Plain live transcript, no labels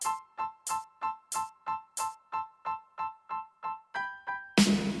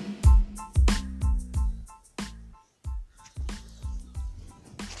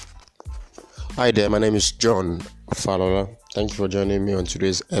Hi there, my name is John Falola. Thank you for joining me on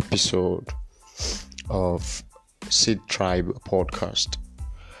today's episode of Seed Tribe podcast.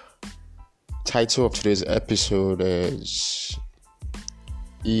 Title of today's episode is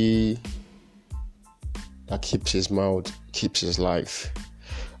He that keeps his mouth keeps his life,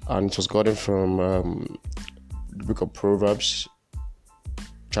 and it was gotten from the book of Proverbs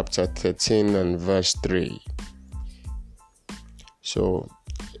chapter 13 and verse 3. So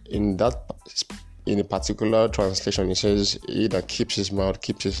in a particular translation, it says, he that keeps his mouth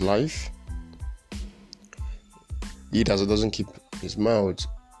keeps his life. He that doesn't keep his mouth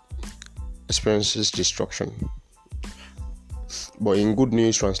experiences destruction. But in Good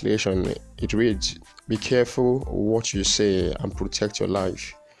News translation, it reads, be careful what you say and protect your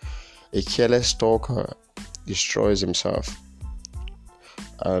life. A careless talker destroys himself.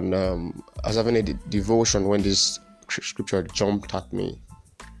 And I was having a devotion when this scripture jumped at me.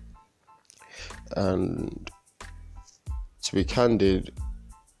 And to be candid,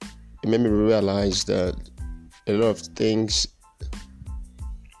 it made me realize that a lot of things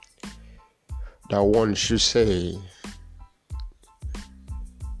that one should say,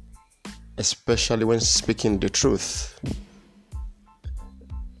 especially when speaking the truth,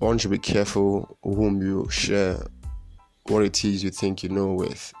 one should be careful whom you share what it is you think you know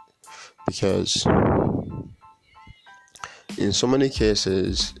with, because in so many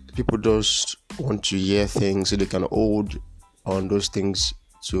cases people just want to hear things so they can hold on those things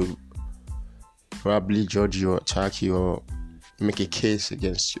to probably judge you, attack you, or make a case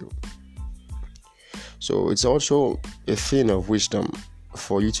against you. So it's also a thing of wisdom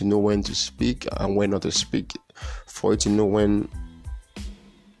for you to know when to speak and when not to speak, for you to know when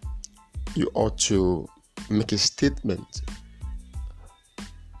you ought to make a statement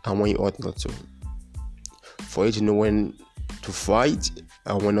and when you ought not to, for you to know when to fight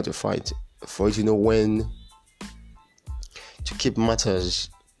and when not to fight, for you to know when to keep matters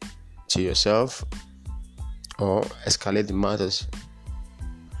to yourself or escalate the matters.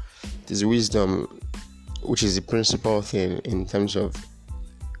 This wisdom, which is the principal thing in terms of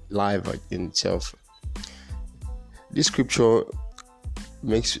life in itself. This scripture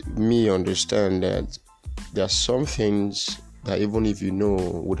makes me understand that there are some things that even if you know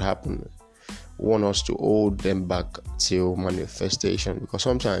would happen, want us to hold them back till manifestation, because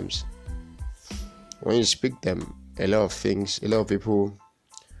sometimes when you speak them, a lot of people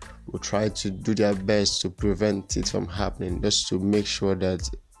will try to do their best to prevent it from happening, just to make sure that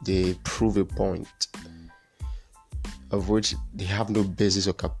they prove a point of which they have no basis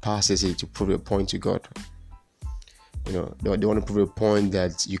or capacity to prove a point to God. They want to prove a point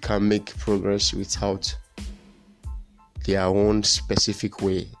that you can make progress without their own specific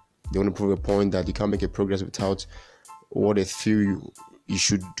way. They want to prove a point that you can't make a progress without what they feel you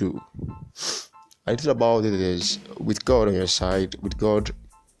should do. I think about it is, with God on your side, with God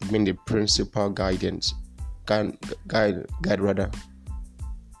being the principal guide rather,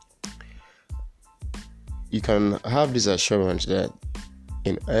 you can have this assurance that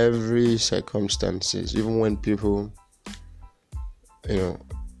in every circumstances, even when people,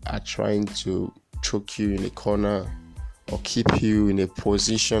 are trying to choke you in a corner or keep you in a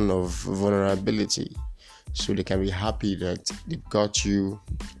position of vulnerability, so they can be happy that they've got you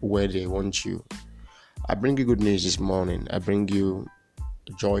where they want you. I bring you good news this morning. I bring you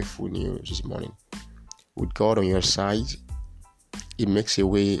joyful news this morning. With God on your side, He makes a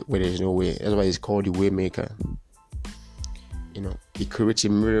way where there's no way. That's why He's called the way maker. He creates a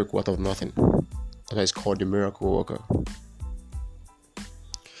miracle out of nothing. That's why He's called the miracle worker.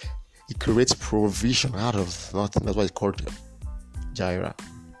 He creates provision out of nothing. That's why it's called Jireh.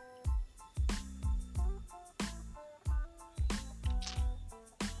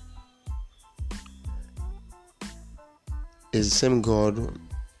 It's the same God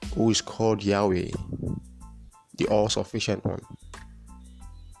who is called Yahweh, the all-sufficient one.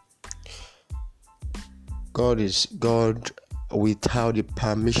 God is God without the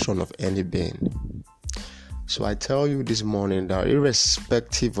permission of any being. So I tell you this morning that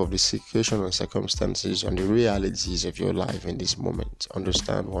irrespective of the situation and circumstances and the realities of your life in this moment,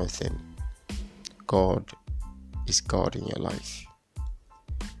 understand one thing: God is God in your life.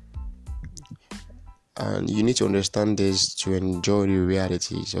 And you need to understand this to enjoy the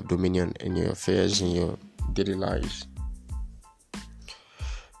realities of dominion in your affairs, in your daily lives.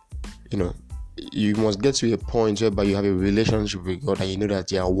 You must get to a point whereby you have a relationship with God and you know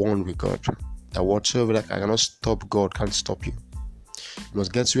that you are one with God. That whatsoever that cannot stop God can't stop you. You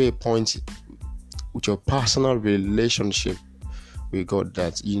must get to a point with your personal relationship with God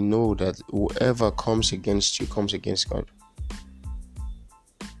that you know that whoever comes against you comes against God.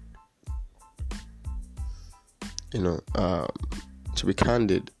 to be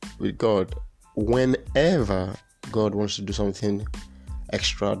candid with God, whenever God wants to do something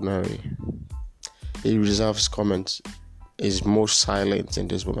extraordinary, He reserves comments, is most silent in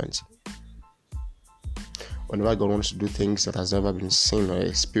this moment. Whenever God wants to do things that has never been seen or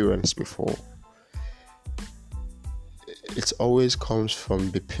experienced before, it always comes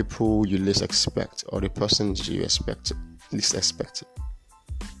from the people you least expect, or the persons you least expect.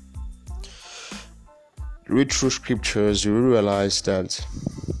 Read through scriptures, you realize that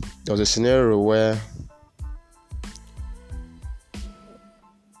there was a scenario where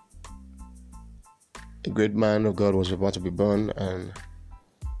a great man of God was about to be born, and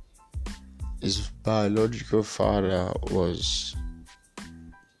his biological father was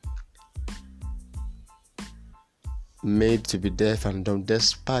made to be deaf and dumb,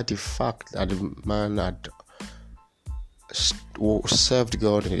 despite the fact that the man had served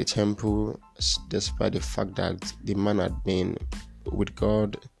God in the temple, despite the fact that the man had been with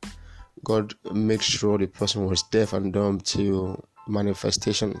God. God made sure the person was deaf and dumb till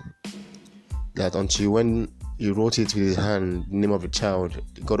manifestation. That until when he wrote it with his hand, the name of the child,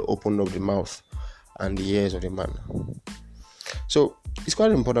 God opened up the mouth and the ears of the man. So it's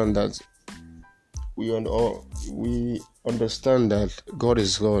quite important that we understand that God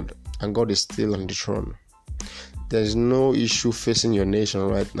is God and God is still on the throne. There's no issue facing your nation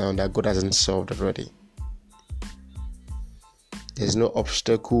right now that God hasn't solved already. There's no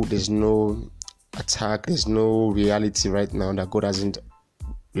obstacle, there's no attack, there's no reality right now that God hasn't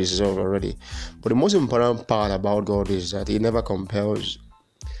resolved already. But the most important part about God is that He never compels,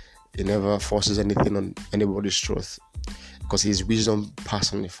 He never forces anything on anybody's truth, because He is wisdom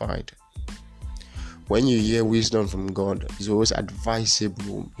personified. When you hear wisdom from God, it's always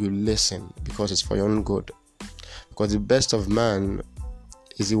advisable you listen, because it's for your own good. Because the best of man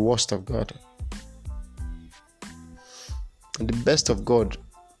is the worst of God. And the best of God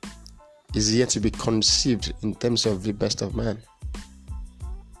is yet to be conceived in terms of the best of man.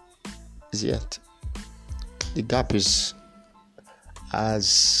 Is yet. The gap is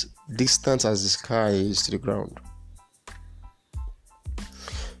as distant as the sky is to the ground.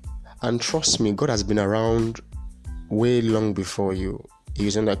 And trust me, God has been around way long before you.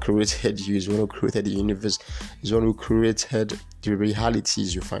 He's the one that created you. He's the one who created the universe. He's the one who created the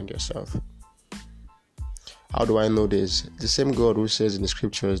realities you find yourself. How do I know this? The same God who says in the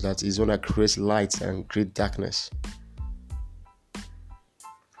scriptures that He's the one that creates light and creates darkness.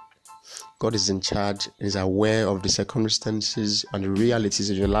 God is in charge, is aware of the circumstances and the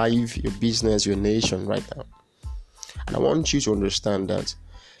realities of your life, your business, your nation right now. And I want you to understand that,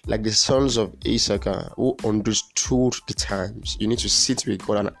 like the sons of Issachar who understood the times, you need to sit with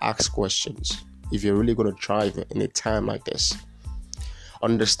God and ask questions if you're really going to thrive in a time like this.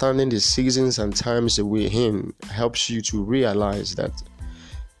 Understanding the seasons and times that we're in helps you to realize that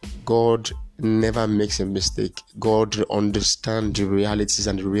God never makes a mistake. God understands the realities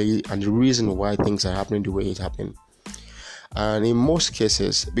and the reason why things are happening the way it's happening. And in most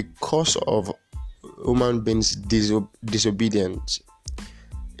cases, because of human beings' disobedience,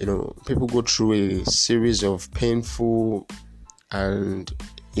 people go through a series of painful and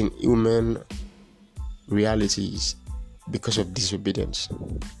inhuman realities because of disobedience.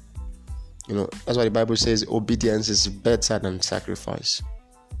 That's why the Bible says obedience is better than sacrifice.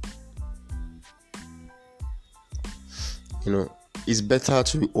 It's better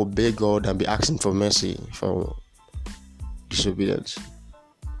to obey God than be asking for mercy for disobedience.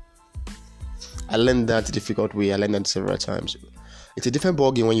 I learned that the difficult way. I learned that several times. It's a different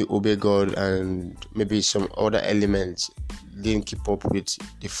ballgame when you obey God and maybe some other elements didn't keep up with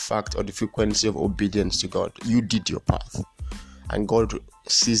the fact or the frequency of obedience to God. You did your path, and God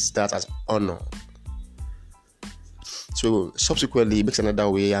sees that as honor. So subsequently, He makes another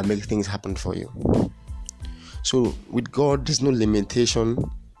way and makes things happen for you. So with God, there's no limitation.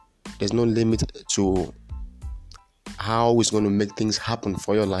 There's no limit to how He's going to make things happen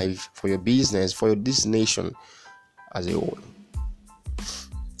for your life, for your business, for this nation as a whole.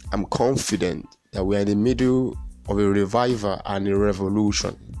 I'm confident that we're in the middle of a revival and a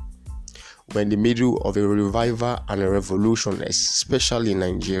revolution. We're in the middle of a revival and a revolution, especially in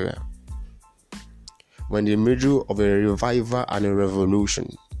Nigeria. We're in the middle of a revival and a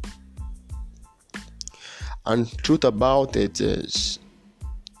revolution. And truth about it is,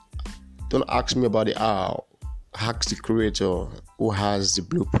 don't ask me about the how. Ask the Creator who has the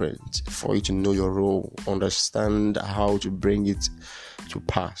blueprint for you to know your role, understand how to bring it to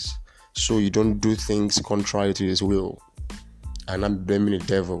pass, so you don't do things contrary to His will. And I'm blaming the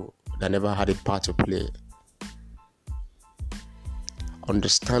devil that never had a part to play.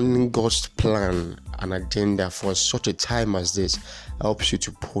 Understanding God's plan an agenda for such a time as this helps you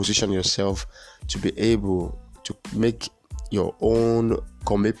to position yourself to be able to make your own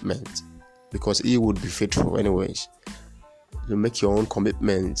commitment, because He would be faithful anyways. You make your own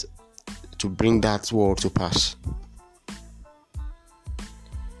commitment to bring that word to pass.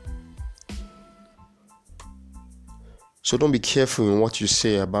 So don't be careful in what you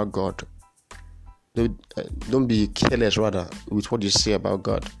say about God. Don't be careless rather with what you say about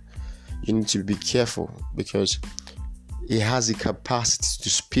God. You need to be careful, because He has the capacity to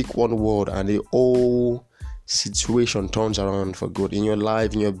speak one word and the whole situation turns around for good in your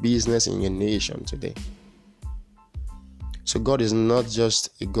life, in your business, in your nation today. So God is not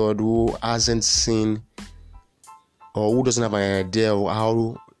just a God who hasn't seen or who doesn't have an idea of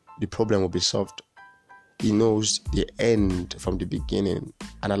how the problem will be solved. He knows the end from the beginning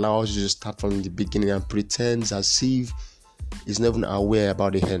and allows you to start from the beginning and pretends as if He's never even aware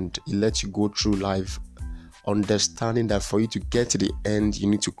about the end. He lets you go through life understanding that for you to get to the end, you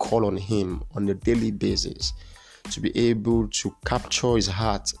need to call on Him on a daily basis to be able to capture His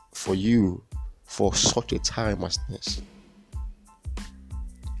heart for you for such a time as this.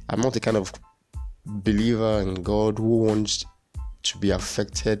 I'm not the kind of believer in God who wants to be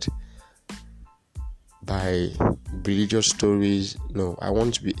affected by religious stories. No, I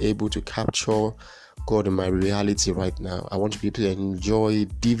want to be able to capture God in my reality right now. I want to be able to enjoy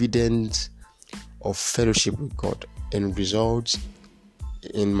dividends of fellowship with God in results,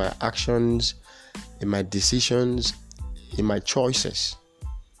 in my actions, in my decisions, in my choices.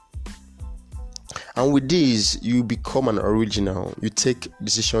 And with this, you become an original. You take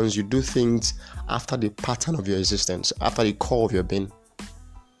decisions, you do things after the pattern of your existence, after the core of your being.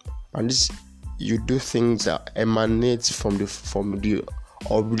 And this, you do things that emanate from the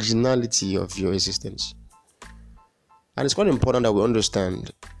originality of your existence. And it's quite important that we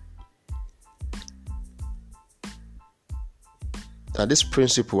understand that this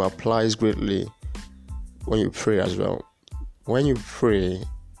principle applies greatly when you pray as well. When you pray,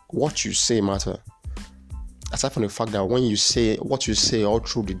 what you say matters. Aside from the fact that when you say what you say all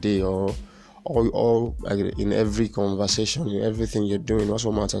through the day or in every conversation, in everything you're doing, that's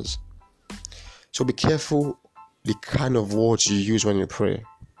what matters. So be careful the kind of words you use when you pray.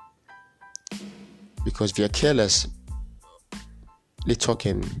 Because if you're careless, they're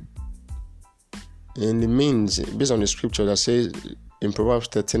talking. And it means, based on the scripture that says in Proverbs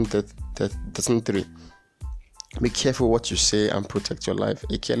 13:3, be careful what you say and protect your life.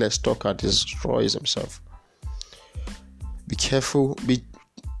 A careless talker destroys himself. Be careful, be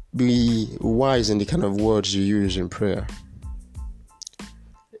wise in the kind of words you use in prayer.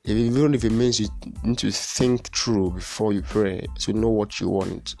 Even if it means you need to think through before you pray to know what you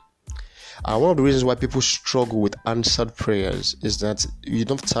want. And one of the reasons why people struggle with answered prayers is that you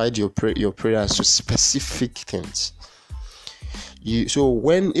don't tie your prayers to specific things.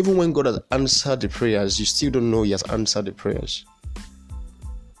 Even when God has answered the prayers, you still don't know He has answered the prayers.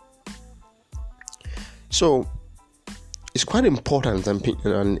 So it's quite important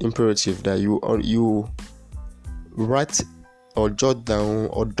and imperative that you write or jot down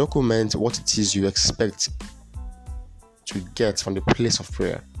or document what it is you expect to get from the place of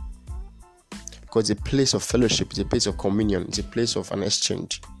prayer. Because it's a place of fellowship, it's a place of communion, it's a place of an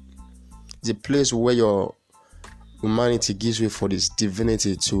exchange. It's a place where your humanity gives way for this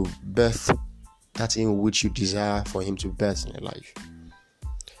divinity to birth that in which you desire for Him to birth in your life.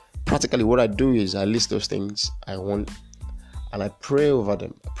 Practically, what I do is I list those things I want and I pray over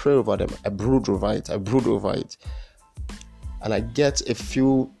them. I brood over it. And I get a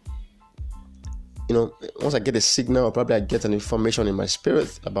few, once I get a signal, or probably I get an information in my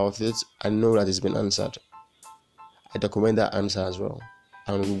spirit about it, I know that it's been answered. I document that answer as well.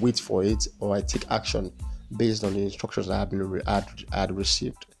 And wait for it, or I take action based on the instructions I had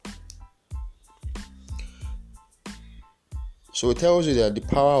received. So it tells you that the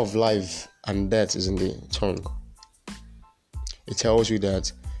power of life and death is in the tongue. It tells you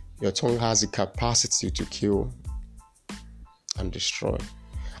that your tongue has the capacity to kill and destroy.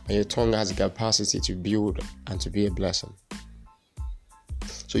 And your tongue has the capacity to build and to be a blessing.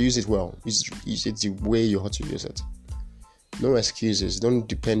 So use it well. Use it the way you ought to use it. No excuses. Don't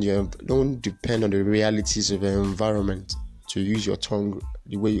depend on the realities of your environment to use your tongue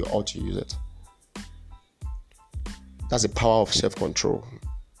the way you ought to use it. That's the power of self-control.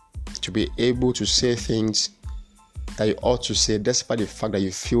 To be able to say things that you ought to say despite the fact that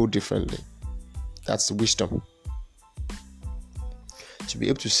you feel differently. That's the wisdom. To be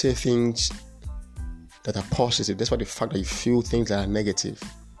able to say things that are positive despite the fact that you feel things that are negative.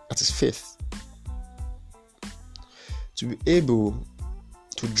 That is faith. To be able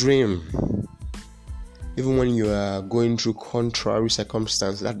to dream Even when you are going through contrary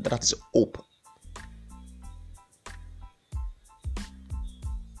circumstances, that's hope.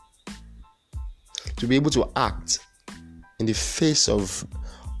 To be able to act in the face of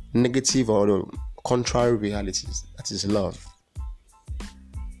negative or contrary realities, that is love.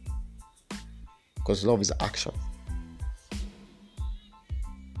 Because love is action.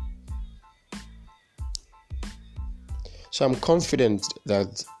 So I'm confident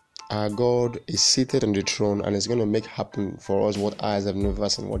that our God is seated on the throne and is going to make happen for us what eyes have never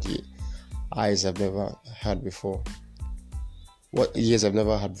seen, what eyes have never heard before. What ears have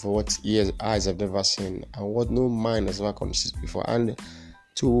never heard before, what eyes have never seen, and what no mind has ever conceived before. And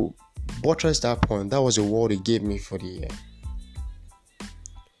to buttress that point, that was a word He gave me for the year.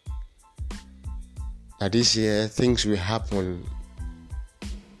 That this year things will happen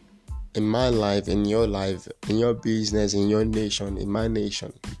in my life, in your life, in your business, in your nation, in my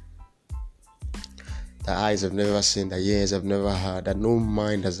nation, that eyes have never seen, that ears have never heard, that no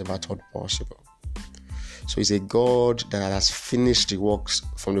mind has ever thought possible. So He's a God that has finished the works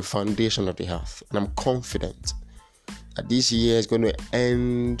from the foundation of the earth. And I'm confident that this year is going to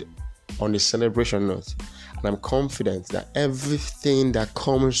end on a celebration note. And I'm confident that everything that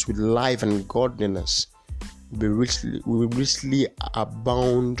comes with life and godliness will richly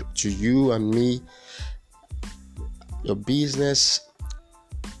abound to you and me, your business,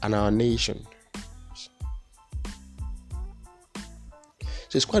 and our nation.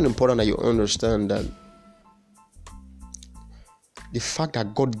 So it's quite important that you understand that the fact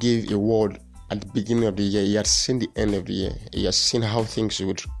that God gave a word at the beginning of the year, He had seen the end of the year. He has seen how things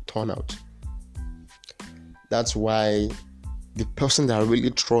would turn out. That's why the person that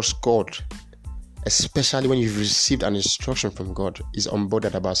really trusts God, especially when you've received an instruction from God, is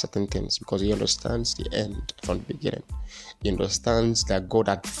unbothered about certain things because he understands the end from the beginning. He understands that God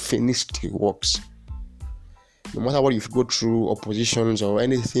had finished the works. No matter what you go through, oppositions or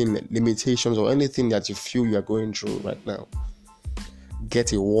anything, limitations or anything that you feel you are going through right now,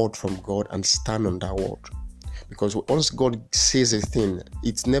 get a word from God and stand on that word. Because once God says a thing,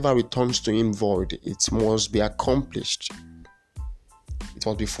 it never returns to Him void. It must be accomplished. It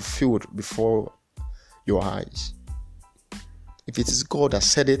must be fulfilled before your eyes. If it is God that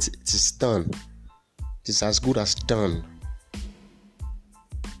said it, it is done. It is as good as done.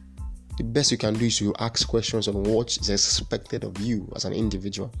 The best you can do is to ask questions on what is expected of you as an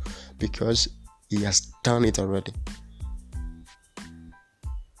individual, because He has done it already.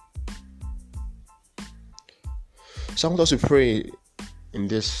 So I want us to pray in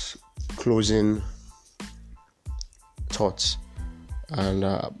this closing thoughts, and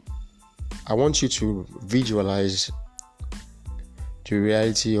I want you to visualize the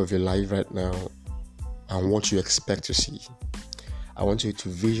reality of your life right now and what you expect to see. I want you to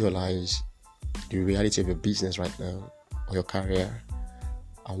visualize the reality of your business right now or your career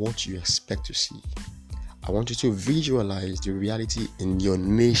and what you expect to see. I want you to visualize the reality in your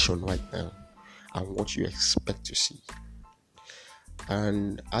nation right now and what you expect to see.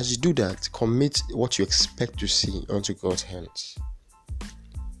 And as you do that, commit what you expect to see onto God's hands.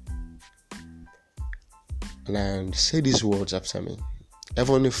 And say these words after me.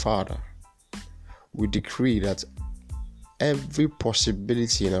 Heavenly Father, we decree that every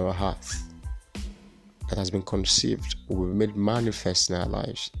possibility in our heart that has been conceived will be made manifest in our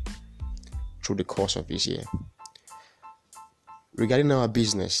lives through the course of this year. Regarding our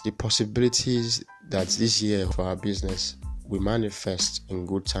business, the possibilities that this year for our business will manifest in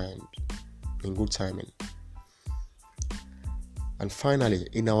good time, in good timing. And finally,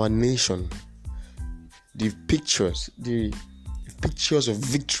 in our nation, the pictures of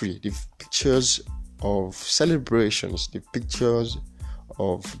victory, the pictures of celebrations, the pictures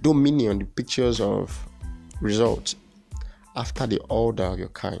of dominion, the pictures of results after the order of your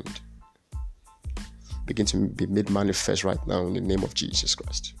kind begin to be made manifest right now in the name of Jesus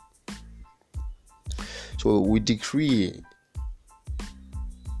Christ. So we decree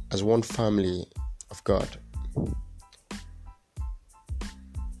as one family of God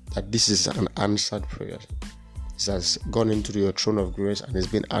that this is an answered prayer. It has gone into your throne of grace and it's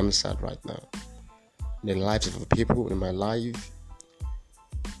been answered right now in the lives of the people, in my life,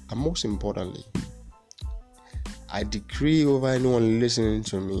 and most importantly, I decree over anyone listening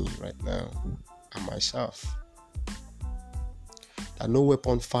to me right now and myself that no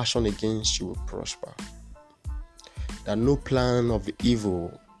weapon fashioned against you will prosper, that no plan of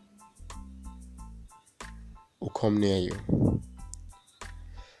evil will come near you.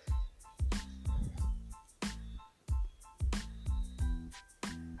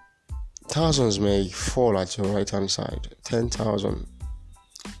 Thousands may fall at your right hand side, 10,000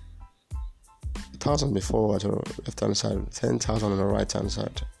 10,000 before at your left hand side, 10,000 on the right hand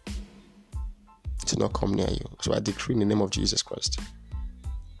side. To not come near you. So I decree in the name of Jesus Christ,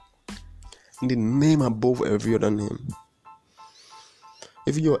 in the name above every other name,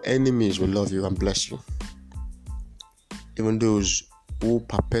 even your enemies will love you and bless you. Even those who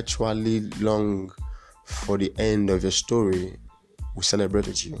perpetually long for the end of your story will celebrate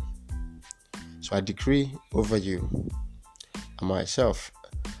with you. So I decree over you and myself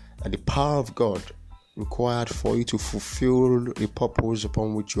that the power of God required for you to fulfill the purpose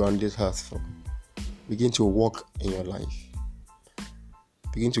upon which you are on this earth for begin to walk in your life,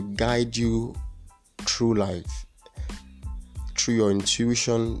 begin to guide you through life, through your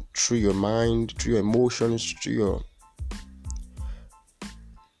intuition, through your mind, through your emotions, through your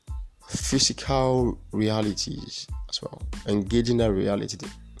physical realities as well. Engaging that reality,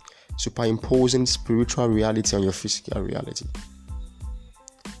 superimposing spiritual reality on your physical reality.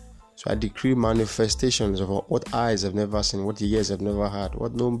 So I decree manifestations of what eyes have never seen, what ears have never heard,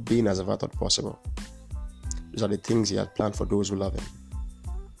 what no being has ever thought possible. Those are the things He has planned for those who love Him.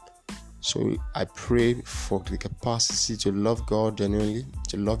 So I pray for the capacity to love God genuinely,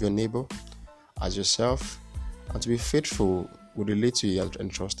 to love your neighbor as yourself, and to be faithful with the little He has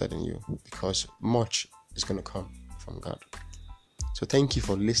entrusted in you, because much is going to come from God. So thank you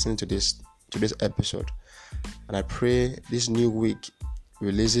for listening to this episode, and I pray this new week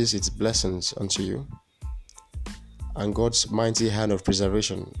releases its blessings unto you, and God's mighty hand of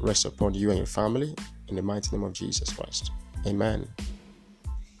preservation rests upon you and your family, in the mighty name of Jesus Christ. Amen.